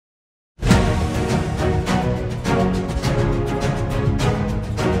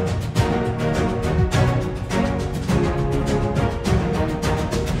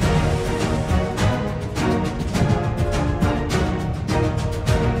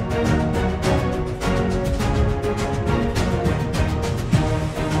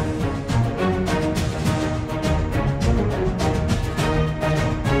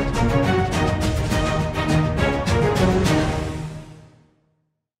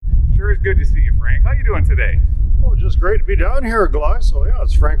Sure is good to see you, Frank. How you doing today? Oh, just great to be down here, Glide. So yeah,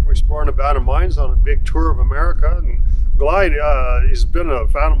 it's Frank from Exploring Abandoned Mines on a big tour of America. And Glide, he's been a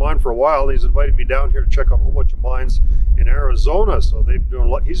fan of mine for a while. He's invited me down here to check out a whole bunch of mines in Arizona. So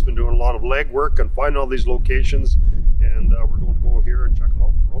he's been doing a lot of legwork and finding all these locations. And we're going to go here and check them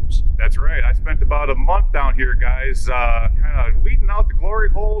out with the ropes. That's right. I spent about a month down here, guys, kind of weeding out the glory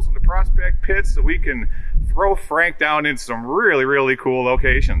holes and the prospect pits so we can throw Frank down in some really, really cool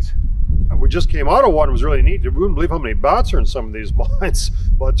locations. We just came out of one. It was really neat. We wouldn't believe how many bats are in some of these mines.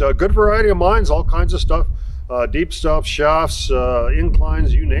 But good variety of mines, all kinds of stuff. Deep stuff, shafts,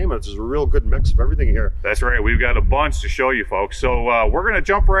 inclines, you name it. It's a real good mix of everything here. That's right. We've got a bunch to show you, folks. So we're going to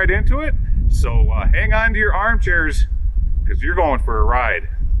jump right into it. So hang on to your armchairs because you're going for a ride.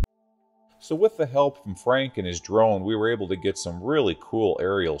 So with the help from Frank and his drone, we were able to get some really cool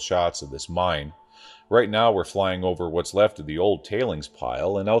aerial shots of this mine. Right now we're flying over what's left of the old tailings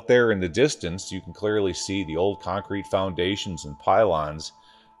pile, and out there in the distance you can clearly see the old concrete foundations and pylons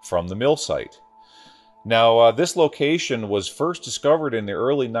from the mill site. Now this location was first discovered in the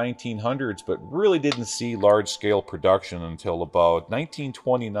early 1900s, but really didn't see large-scale production until about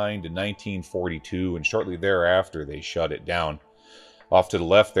 1929 to 1942, and shortly thereafter they shut it down. Off to the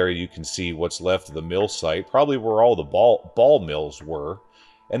left there you can see what's left of the mill site, probably where all the ball mills were.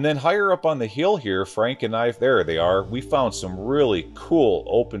 And then higher up on the hill here, Frank and I, there they are, we found some really cool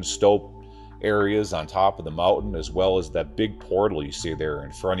open stope areas on top of the mountain, as well as that big portal you see there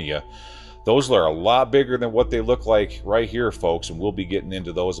in front of you. Those are a lot bigger than what they look like right here, folks, and we'll be getting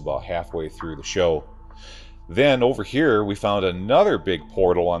into those about halfway through the show. Then over here, we found another big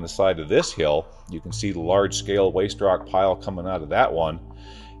portal on the side of this hill. You can see the large-scale waste rock pile coming out of that one.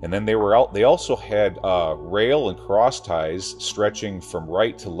 And then they also had rail and cross ties stretching from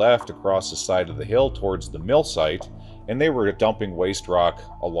right to left across the side of the hill towards the mill site, and they were dumping waste rock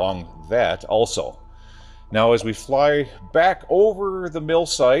along that also. Now as we fly back over the mill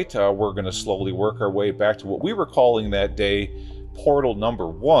site, we're going to slowly work our way back to what we were calling that day portal number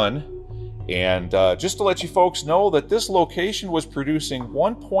 1. And just to let you folks know that this location was producing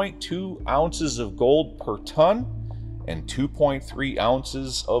 1.2 ounces of gold per ton and 2.3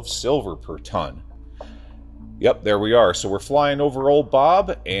 ounces of silver per ton. Yep, there we are. So we're flying over Old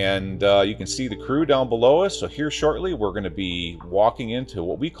Bob, and you can see the crew down below us. So here shortly, we're going to be walking into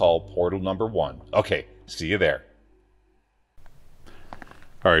what we call portal number 1. Okay, see you there.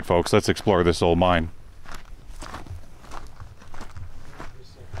 All right, folks, let's explore this old mine.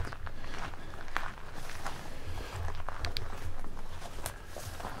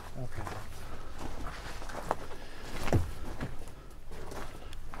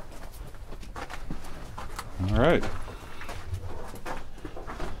 All right.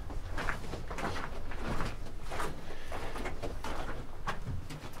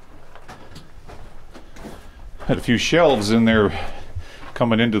 Had a few shelves in there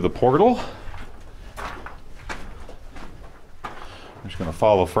coming into the portal. I'm just going to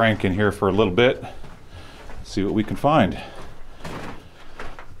follow Frank in here for a little bit, see what we can find.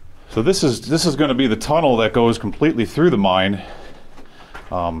 So this is going to be the tunnel that goes completely through the mine.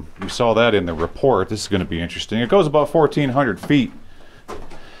 We saw that in the report. This is going to be interesting. It goes about 1,400 feet,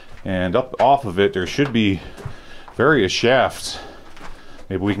 and up off of it there should be various shafts.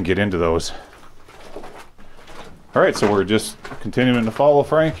 Maybe we can get into those. All right, so we're just continuing to follow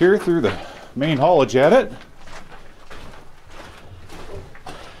Frank here through the main haulage at it.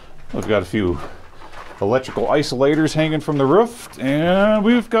 We've got a few electrical isolators hanging from the roof, and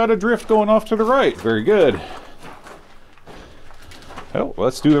we've got a drift going off to the right. Very good. Oh,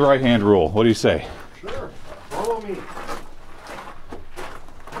 let's do the right-hand rule. What do you say? Sure. Follow me.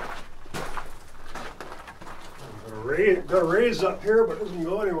 Got a raise up here, but it doesn't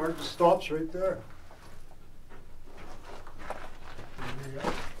go anywhere. It just stops right there. There you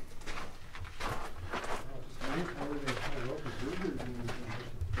go.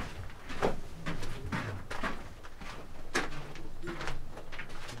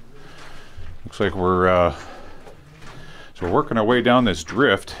 Looks like we're working our way down this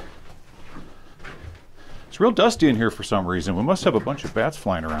drift. It's real dusty in here for some reason. We must have a bunch of bats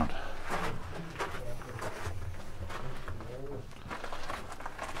flying around.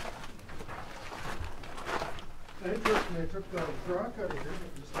 They took the rock out of here,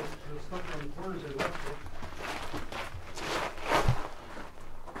 but just stuck on the corners they left it.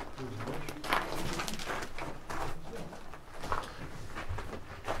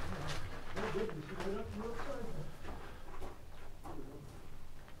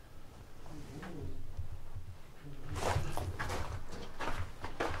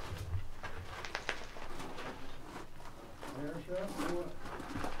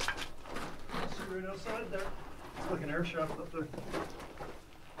 right outside there. It's like an air shaft up there.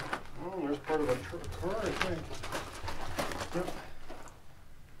 Oh, there's part of a car, I think. Yep.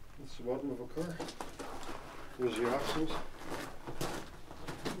 That's the bottom of a car. There's the axles.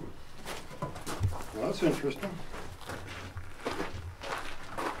 Well, that's interesting.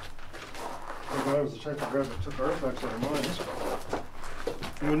 If I was the type of guy that took artifacts out of mines,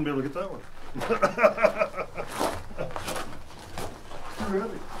 you wouldn't be able to get that one. Too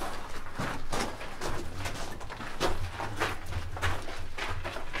heavy.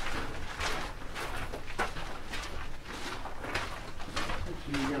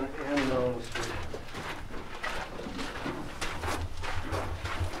 You're going to end on the street.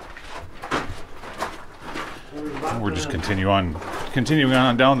 We're just continuing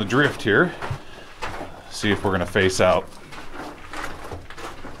on down the drift here. See if we're gonna face out.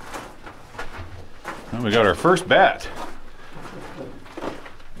 And we got our first bat.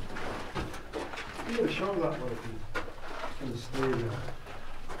 You gotta show that one if you can stay there.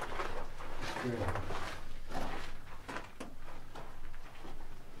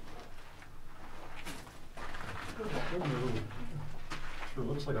 Sure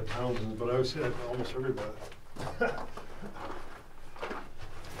looks like a Townsend, but I would say that for almost every bat.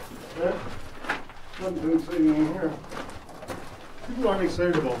 Yeah, nothing too exciting in here. People aren't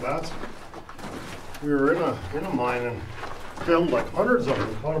excited about bats. We were in a mine and filmed like hundreds of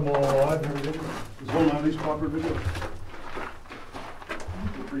them, caught them all alive and everything. It was one of my least popular videos.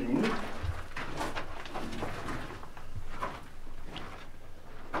 They're pretty neat.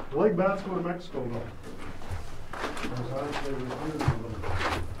 I like bats go to Mexico though. There's actually hundreds of them.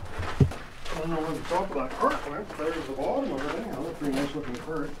 I don't know where the top of that cart went. There's the bottom of it. Anyhow, that's a pretty nice looking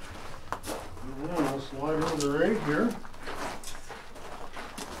cart. Yeah, we'll slide over the right here.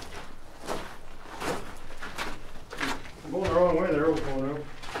 I'm going the wrong way there, we'll go now.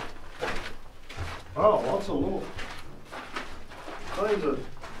 Wow, lots of little kinds of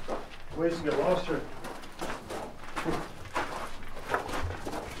ways to get lost here.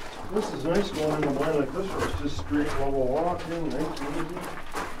 This is nice going in a mine like this where it's just straight level walking, nice and easy.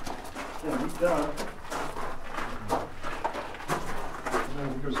 Can't beat that.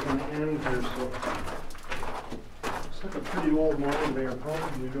 And we're just going to end here, so it's like a pretty old mine there.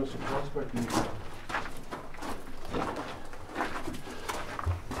 Probably do some prospecting.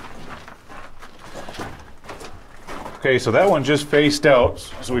 Okay, so that one just faced out,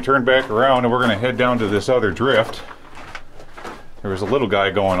 so we turned back around and we're gonna head down to this other drift. There was a little guy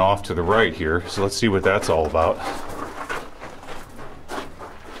going off to the right here, so let's see what that's all about.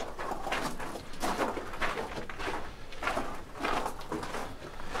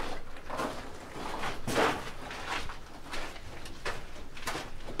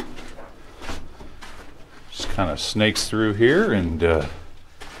 Kind of snakes through here, and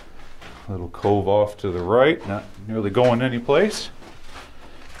little cove off to the right, not really going any place.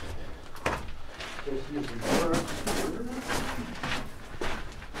 They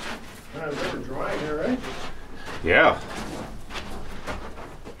were dry here, right? Yeah.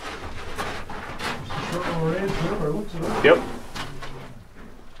 Yep.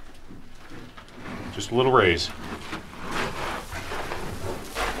 Just a little raise.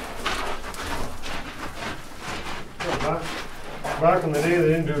 Back in the day, they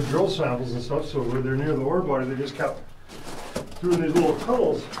didn't do drill samples and stuff, so where they're near the ore body, they just kept through these little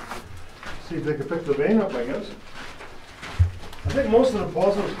tunnels, see if they could pick the vein up, I guess. I think most of the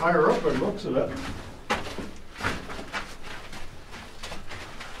deposit was higher up by the looks of it.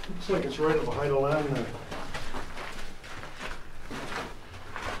 Looks like it's right at the height of land there.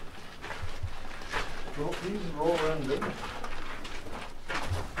 Well, these are all around different.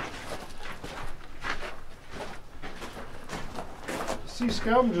 See,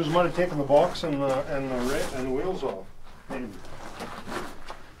 scavengers might have taken the box and the wheels off. Maybe.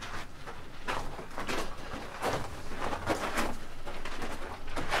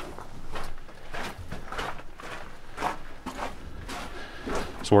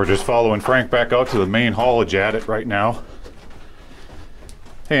 So we're just following Frank back out to the main haulage at it right now.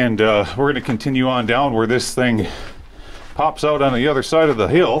 And we're going to continue on down where this thing pops out on the other side of the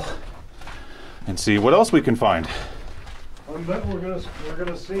hill and see what else we can find. I bet we're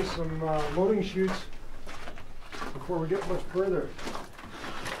gonna see some loading chutes before we get much further.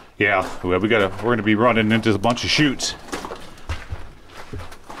 Yeah, well, we're gonna be running into a bunch of chutes.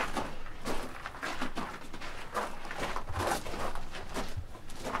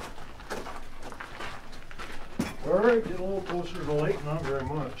 All right, get a little closer to the lake, not very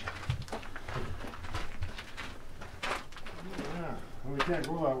much. Yeah, we can't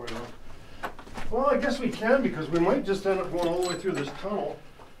go that way though. Well, I guess we can, because we might just end up going all the way through this tunnel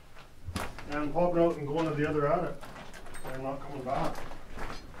and popping out and going to the other attic and not coming back.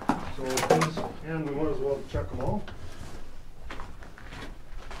 So these, and we might as well check them all.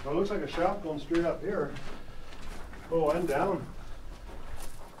 Now it looks like a shaft going straight up here. Oh, and down.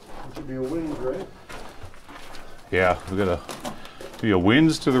 Which would be a wind, right? Yeah, we got a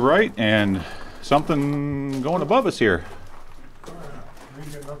winds to the right and something going above us here.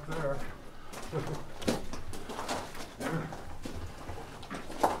 Maybe getting up there.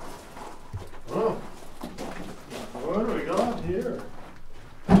 Oh, what do we got here?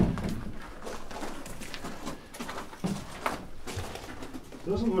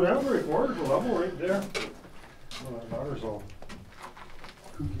 Doesn't go down very far to the level right there. Oh, that ladder's all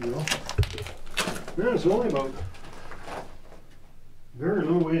kooky though. Man, it's only about very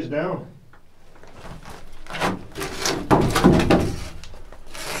little ways down.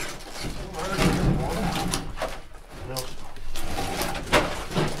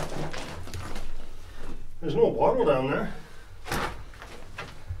 There's no bottle down there.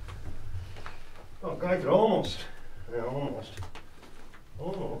 Oh, guy could almost, yeah,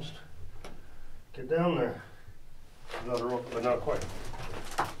 almost get down there. Another rope, but not quite.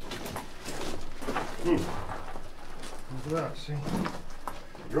 Look at that, see?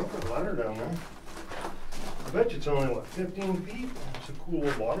 Drop the ladder down there. I bet you it's only, what, 15 feet? It's a cool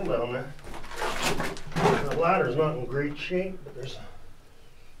little bottle down there. The ladder's not in great shape, but there's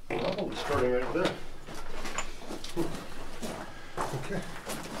a level starting right there. Okay.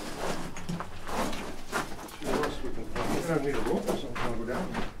 See what else we can find. We're gonna need a rope or something to go down.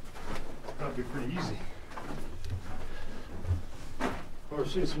 That'd be pretty easy. Oh, we're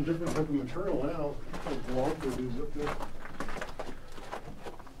seeing some different type of material now. Block these up there.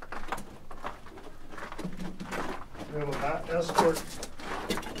 We have a bat escort.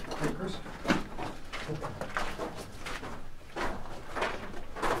 Hey, Chris.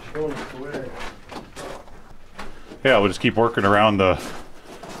 Showing us the way. Yeah, we'll just keep working around the...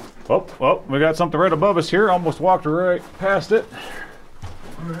 Oh, we got something right above us here. Almost walked right past it.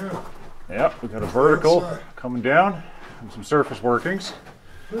 Oh, yeah. Yep, we got a vertical coming down and some surface workings.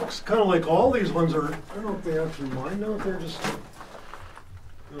 Looks kind of like all these ones are, I don't know if they actually mine now, if they're just...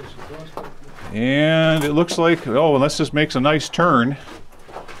 And it looks like, oh, unless this makes a nice turn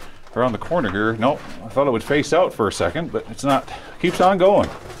around the corner here. Nope, I thought it would face out for a second, but it's not. Keeps on going.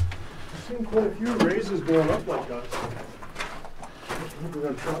 I've seen quite a few raises going up like that. I think we're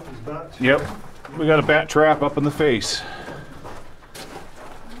going to trap these bats. Yep, we got a bat trap up in the face.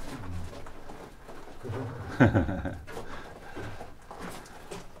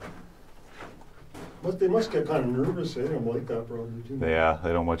 But they must get kind of nervous. They don't like that probably too. Yeah,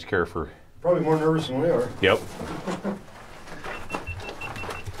 they don't much care for... Probably more nervous than we are. Yep.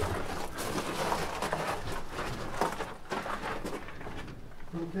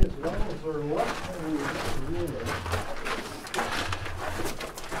 Okay, so that was our left.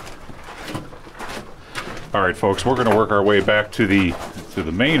 All right, folks, we're going to work our way back to the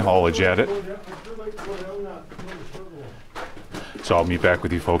main haulage at it. So I'll meet back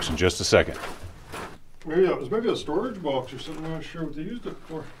with you folks in just a second. Maybe that was maybe a storage box or something. I'm not sure what they used it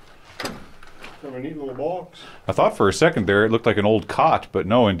for. Kind of a neat little box. I thought for a second there it looked like an old cot, but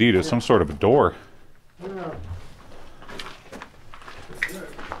no, indeed, it's some sort of a door. Yeah.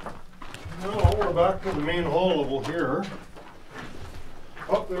 Now we're back to the main haul level here.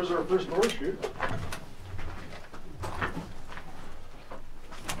 Oh, there's our first ore chute.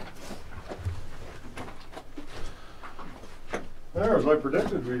 There, as I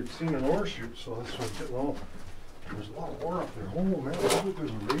predicted, we've seen an ore chute, so that's what we're getting all. There's a lot of ore up there. Oh man, I think there's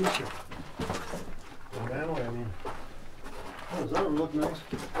a raise here. Oh, man, I mean, oh, does that look nice?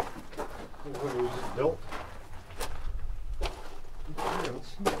 Oh, it was just built. Okay, let's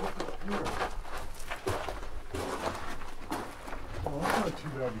see what's up here. Oh, that's not too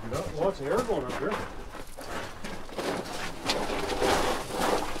bad to get up. Lots of air going up here.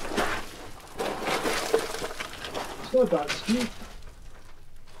 It's not that steep.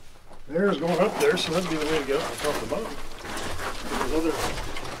 The air is going up there, so that'd be the way to get up on top of the mountain. There's other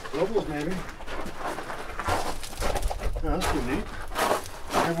levels, maybe. Yeah, that's pretty neat.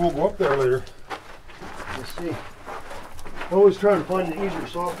 Maybe we'll go up there later. Let's see. Always trying to find the easier,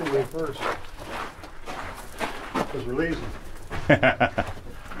 softer way first. Because we're lazy.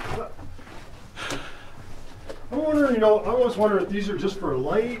 I'm wondering, you know, I always wonder if these are just for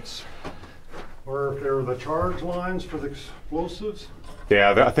lights or if they're the charge lines for the explosives.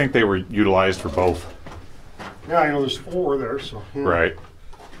 Yeah, I think they were utilized for both. Yeah, I know there's 4 there, so. Yeah. Right.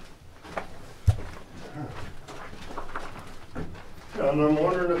 Yeah, and I'm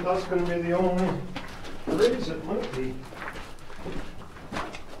wondering if that's going to be the only raise it might be.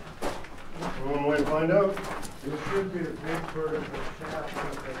 and find out. This should be a big vertical shaft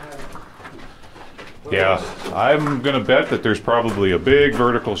that they have. Yeah, I'm gonna bet that there's probably a big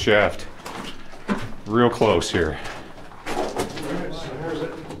vertical shaft real close here. Alright,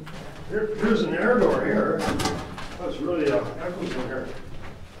 so here's an air door here. That's really echoes in here.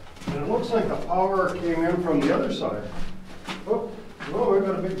 And it looks like the power came in from the other side. Oh, no, we've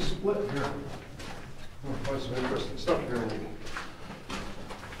got a big split here. Oh, find some interesting stuff here.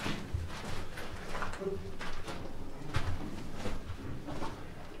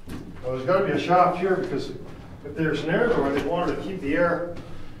 Well, there's got to be a shaft here because if there's an air door, they wanted to keep the air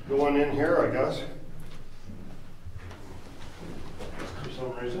going in here, I guess. For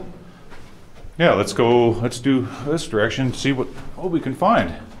some reason. Yeah, let's go, let's do this direction, see what we can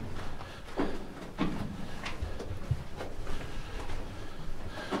find.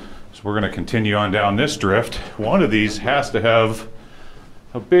 So we're going to continue on down this drift. One of these has to have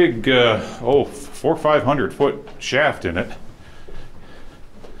a big, 400 or 500 foot shaft in it,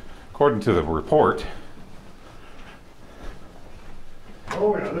 according to the report.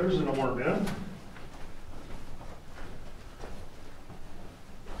 Oh yeah, there's an ore bin.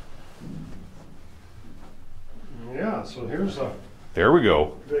 Yeah, so here's a There we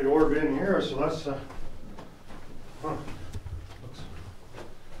go. big ore bin here, so that's huh.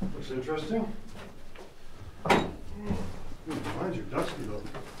 Looks interesting. Mine's are dusty though.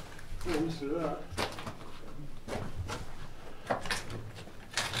 Oh, let me see that.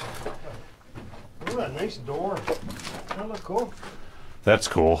 Look at that nice door. Doesn't that look cool? That's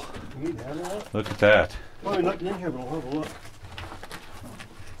cool. You need to handle that? Look at that. Probably nothing in here, but we'll have a look.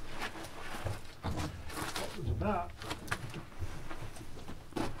 What's that?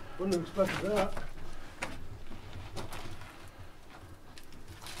 Wouldn't have expected that.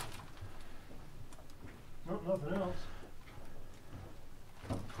 Nope, nothing else.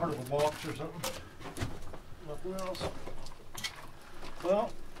 Part of a box or something. Nothing else.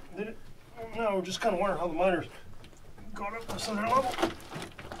 Well, no, we're just kind of wondering how the miners got up to this other level.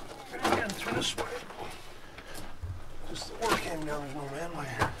 Again, through this way. Just the ore came down, there's no manway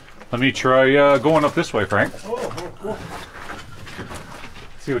here. Let me try going up this way, Frank. Oh, cool.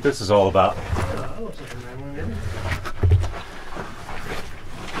 See what this is all about. Yeah, that looks like a manway, maybe.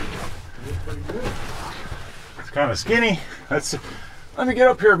 Looks pretty good. It's kind of skinny. Let me get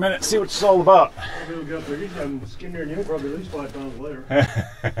up here a minute and see what it's all about. Maybe we'll get up there. I'm skinnier than you, probably at least 5 pounds later.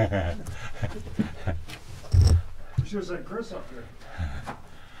 You should have sent Chris up there.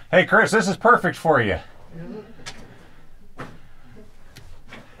 Hey Chris, this is perfect for you.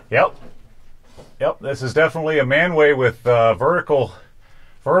 Yep. Yep, this is definitely a manway with vertical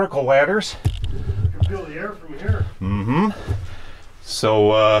ladders. You can feel the air from here. Mm-hmm.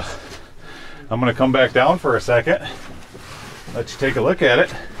 So I'm gonna come back down for a second. Let you take a look at it.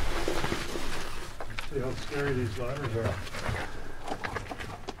 See how scary these ladders are.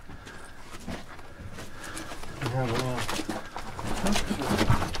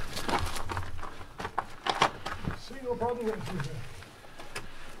 See, no problem getting through here.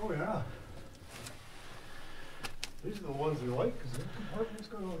 Oh yeah. These are the ones we like because the compartment's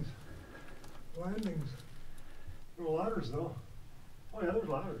got all these landings. No ladders though. Oh yeah, there's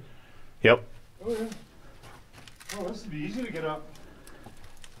ladders. Yep. Oh yeah. Oh, this would be easy to get up.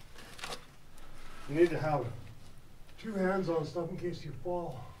 You need to have 2 hands on stuff in case you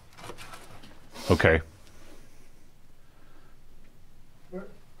fall. Okay. But,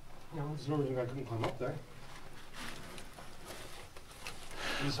 you know, there's no reason I couldn't climb up there.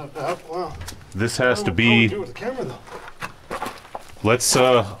 You just have to have, wow. This has to How would be. we do it with the camera though? Let's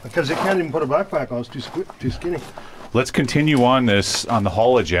Because you can't even put a backpack on, it's too skinny. let's continue on this on the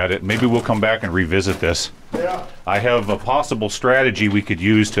haulage at it. Maybe we'll come back and revisit this. Yeah. I have a possible strategy we could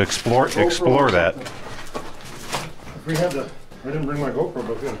use to explore GoPro that. or If we had the, I didn't bring my GoPro,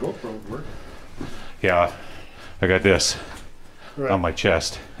 but if we had a GoPro, it would work. Yeah, I got this Right. on my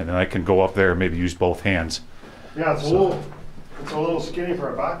chest, and then I can go up there and maybe use both hands. Yeah, it's a little skinny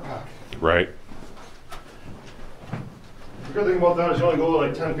for a backpack. Right. The good thing about that is you only go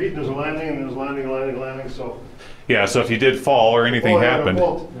like 10 feet, and there's a landing, and there's landing, so. Yeah. So if you did fall or anything happened.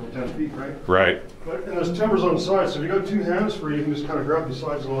 10 feet, right? Right. But, and there's timbers on the side, so if you got 2 hands free, you can just kind of grab the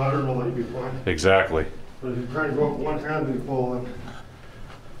sides of the ladder and it'll let you be fine. Exactly. But if you try to go up with one hand and you fall, then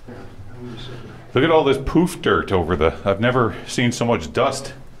yeah, I'm just sitting there. Look at all this poof dirt over the. I've never seen so much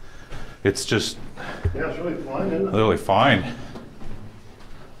dust. It's just Yeah, it's really fine, isn't it? really fine.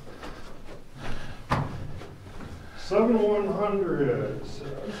 7100.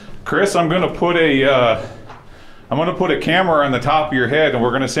 Chris, I'm gonna put a camera on the top of your head, and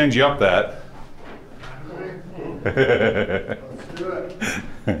we're gonna send you up that. Let's do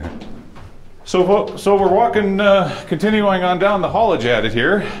it. So we're walking, continuing on down the haulage at it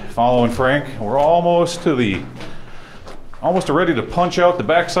here, following Frank. We're almost ready to punch out the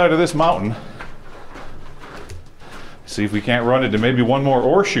backside of this mountain. See if we can't run into maybe one more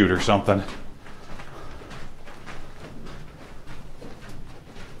ore chute or something.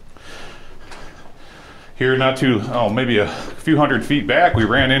 Here, maybe a few hundred feet back, we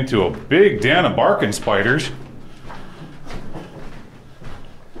ran into a big den of barking spiders.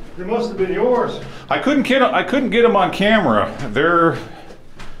 They must have been yours. I couldn't get them on camera.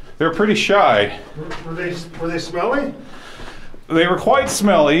 They're pretty shy. Were they smelly? They were quite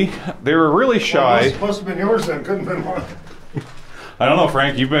smelly. They were really shy. Well, must have been yours then. Couldn't have been mine. I don't know,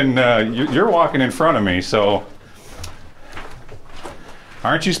 Frank. You've been you're walking in front of me, so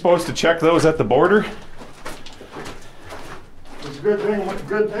aren't you supposed to check those at the border? It's a good thing,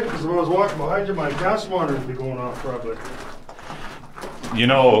 because if I was walking behind you, my gas monitor would be going off probably. You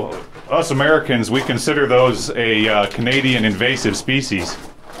know, us Americans, we consider those a Canadian invasive species.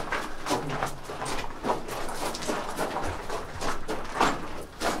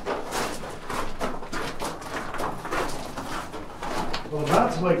 Well, the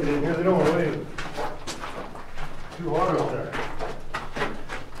bats like it in here. They don't want to leave. Too hot out there.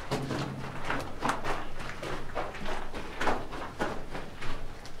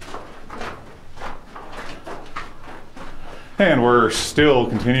 And we're still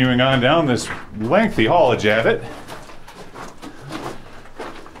continuing on down this lengthy haulage at it.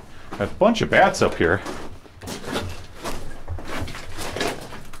 A bunch of bats up here.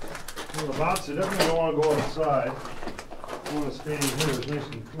 Well, the bats, they definitely don't want to go outside. They want to stay in here. It's nice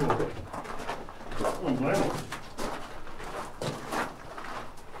and cool. I don't blame them.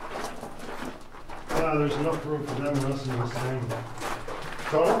 Yeah, there's enough room for them and us in the same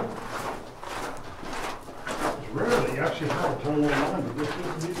tunnel. Rarely you actually have a tunnel line, but this is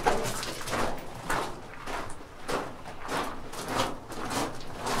neat stuff.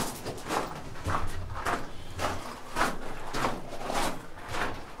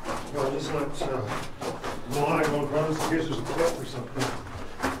 Well, just let the line go across in case there's a clip or something.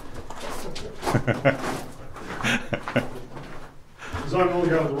 Because I'm the only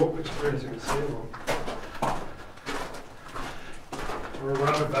guy with rope experience, you can see them. Or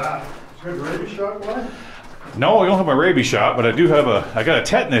around the back. Is there a rabies shot line? No, I don't have my rabies shot, but I got a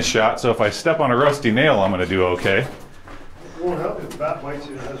tetanus shot, so if I step on a rusty nail, I'm going to do okay. It won't help if the bat bites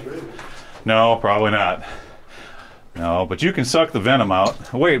you and has rabies. No, probably not. No, but you can suck the venom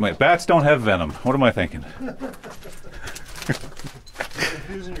out. Wait a minute, bats don't have venom. What am I thinking?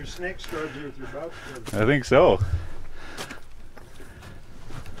 Confusing your snake strategy with your bat strategy. I think so.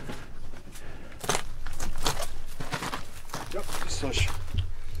 Yep,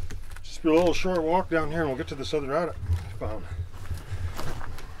 just be a little short walk down here and we'll get to this other adit found.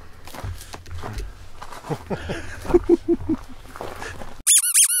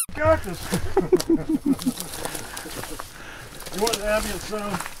 Got this. You want an ambient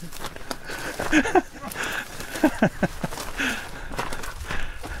sound?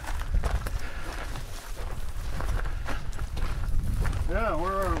 Yeah,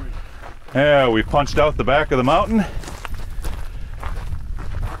 where are we? Yeah, we punched out the back of the mountain.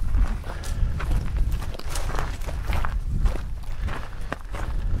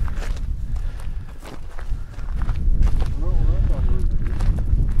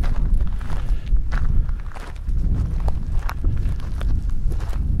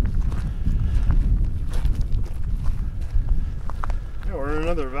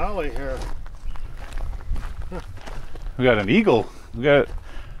 Another valley here. We got an eagle. We got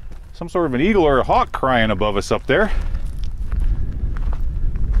some sort of an eagle or a hawk crying above us up there.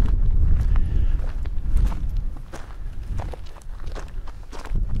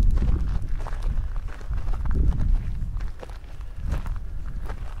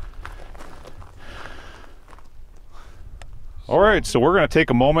 All right, so we're going to take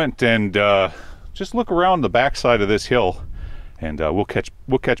a moment and just look around the backside of this hill. And we'll catch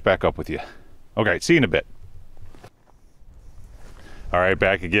back up with you. Okay, see you in a bit. All right,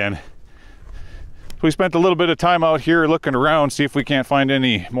 back again. We spent a little bit of time out here looking around, see if we can't find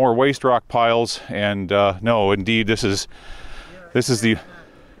any more waste rock piles. And no, indeed, this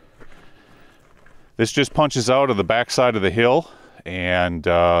just punches out of the backside of the hill, and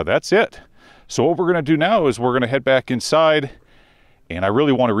that's it. So what we're going to do now is we're going to head back inside. And I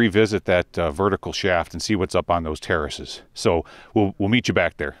really want to revisit that vertical shaft and see what's up on those terraces. So we'll meet you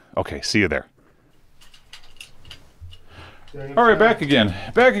back there. Okay, see you there. All right, back again.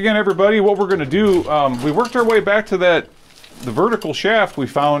 Back again, everybody. What we're going to do, we worked our way back to the vertical shaft we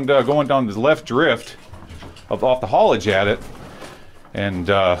found going down the left drift off the haulage at it. And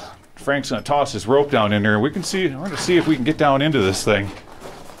Frank's gonna toss his rope down in there, and we're gonna see if we can get down into this thing.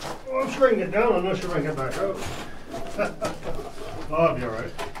 Well, I'm sure I can get down. I'm not sure I can get back out. Oh, I'll be all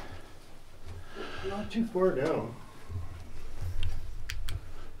right. Not too far down.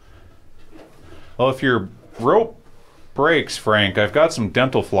 Well, if your rope breaks, Frank, I've got some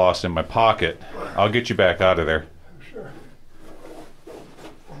dental floss in my pocket. I'll get you back out of there. Sure.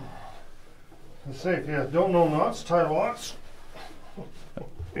 It's safe, yeah. Don't know knots, tie lots.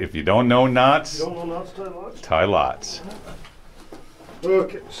 If you don't know knots, You don't know knots, tie lots? tie lots.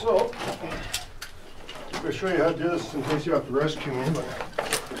 Okay, so I'm going to show you how to do this in case you have to rescue me.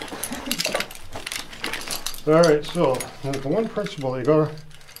 All right, so the one principle you got to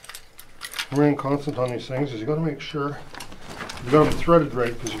remain constant on these things is you got to make sure you got them threaded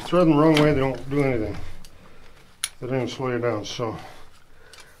right, because if you thread them the wrong way, they don't do anything. They don't even slow you down. So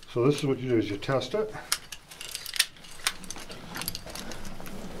this is what you do: is you test it.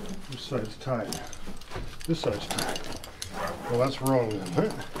 This side's tied. This side's tied. Well, that's wrong then,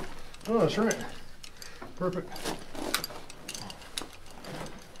 right? Oh, that's right. Perfect.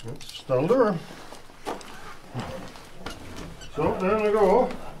 That'll do her. So there we go.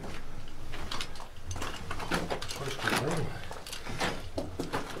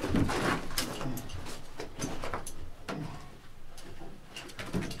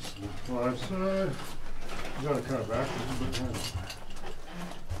 Left side. You gotta cut it back a little bit.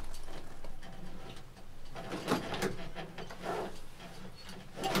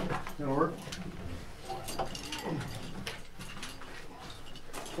 That'll work.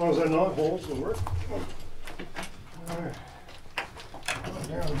 As long as I knot holes will work. Alright.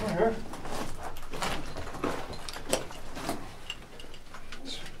 Down here.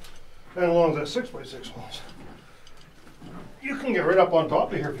 And as long as that 6x6 holes. You can get right up on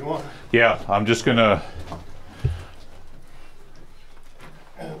top of here if you want. Yeah, I'm just gonna.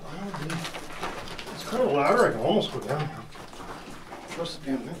 It's kind of a ladder, I can almost go down. Trust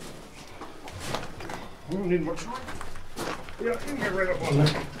the damn thing. We don't need much room. Yeah, you can get right up on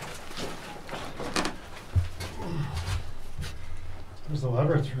there. There's the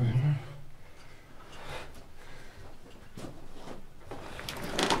ladder I threw in there.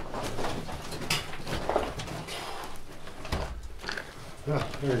 Yeah,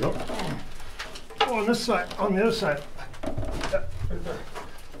 there you go. Oh, on this side, on the other side. Yeah, right there.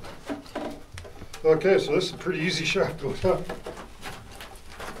 Okay, so this is a pretty easy shaft to go down.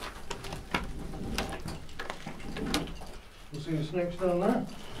 You see the snakes down there?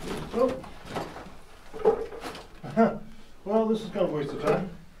 Oh. Well, this is kind of a waste of time.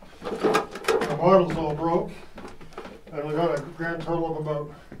 The bottle's all broke, and we got a grand total of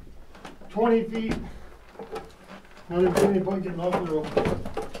about 20 feet. Not even any point getting off the rope.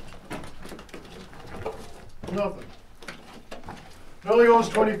 Nothing. It only goes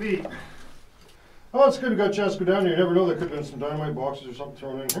 20 feet. Oh, it's good to got a chance to go down here. You never know, there could have been some dynamite boxes or something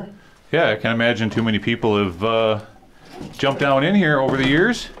thrown in here. Yeah, I can't imagine too many people have jumped down in here over the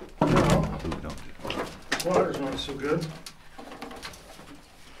years. No. Water's not so good.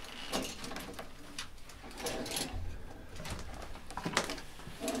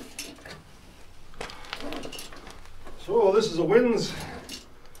 So this is a winds.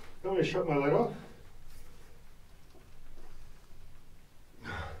 Let me shut my light off.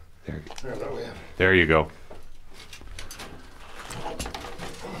 There, that way. There you go.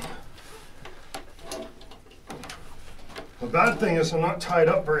 The bad thing is I'm not tied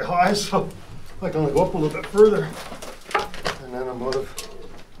up very high, so I can only go up a little bit further. And then I'm out of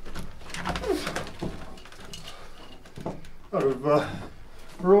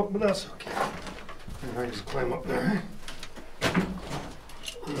rope, but that's okay. And I just climb up there.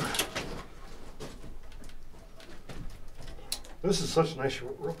 This is such nice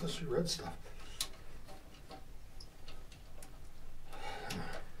rope, this is red stuff.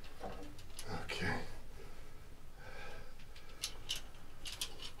 Okay.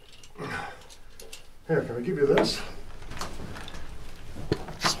 Here, can I give you this?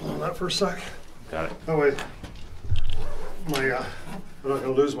 Just hold on that for a sec. Got it. That way, I'm not going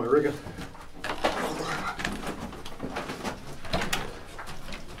to lose my rigging.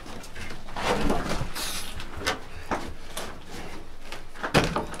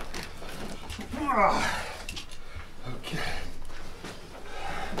 Okay.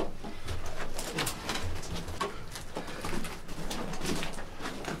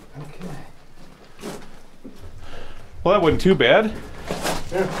 Well, that wasn't too bad.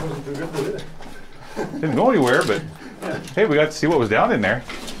 Yeah, it wasn't too good to do. Didn't go anywhere, but hey, we got to see what was down in there.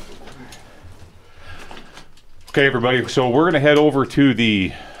 Okay, everybody, so we're going to head over to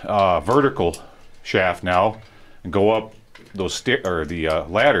the vertical shaft now and go up those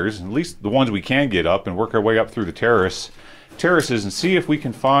ladders, at least the ones we can get up, and work our way up through the terraces and see if we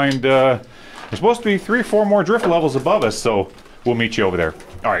can find. There's supposed to be 3 or 4 more drift levels above us, so we'll meet you over there.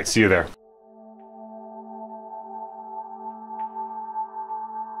 All right, see you there.